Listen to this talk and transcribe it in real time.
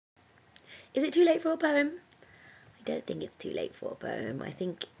Is it too late for a poem? I don't think it's too late for a poem. I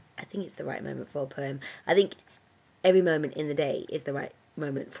think it's the right moment for a poem. I think every moment in the day is the right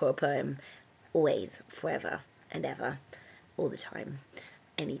moment for a poem. Always, forever and ever, all the time,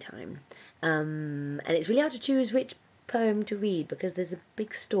 anytime. And it's really hard to choose which poem to read because there's a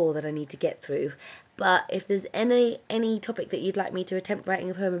big store that I need to get through. But if there's any topic that you'd like me to attempt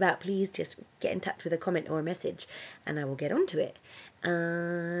writing a poem about, please just get in touch with a comment or a message and I will get onto it.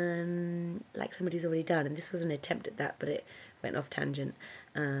 Like somebody's already done, and this was an attempt at that, but it went off tangent,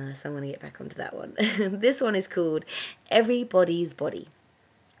 so I'm going to get back onto that one. This one is called Everybody's Body.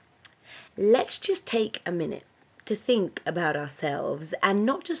 Let's just take a minute to think about ourselves, and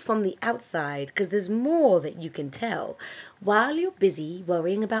not just from the outside, because there's more that you can tell. While you're busy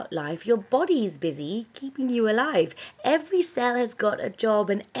worrying about life, your body's busy keeping you alive. Every cell has got a job,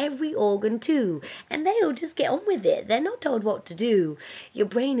 and every organ too, and they all just get on with it. They're not told what to do. Your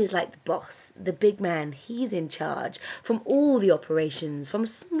brain is like the boss, the big man. He's in charge from all the operations, from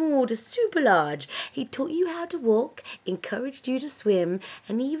small to super large. He taught you how to walk, encouraged you to swim,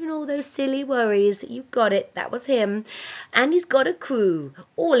 and even all those silly worries. You got it, that was him. And he's got a crew,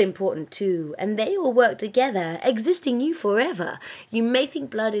 all important too, and they all work together, existing you forever. You may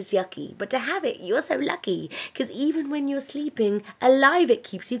think blood is yucky, but to have it, you're so lucky, because even when you're sleeping, alive it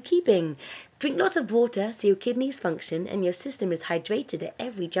keeps you keeping. Drink lots of water so your kidneys function and your system is hydrated at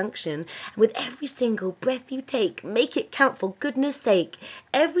every junction. And with every single breath you take, make it count for goodness sake.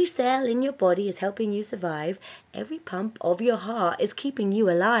 Every cell in your body is helping you survive. Every pump of your heart is keeping you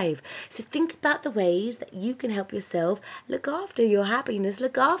alive. So think about the ways that you can help yourself. Look after your happiness,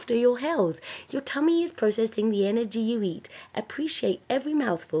 look after your health. Your tummy is processing the energy you eat. Appreciate every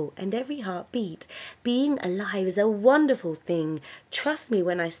mouthful and every heartbeat. Being alive is a wonderful thing. Trust me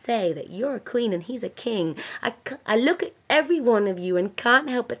when I say that you're a queen and he's a king. I look at every one of you and can't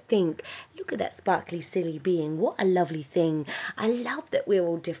help but think, look at that sparkly, silly being. What a lovely thing. I love that we're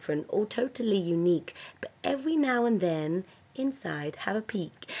all different, all totally unique, but every now and then, inside, have a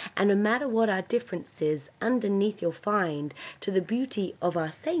peek. And no matter what our differences, underneath you'll find, to the beauty of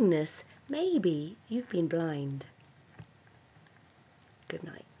our sameness, maybe you've been blind. Good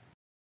night.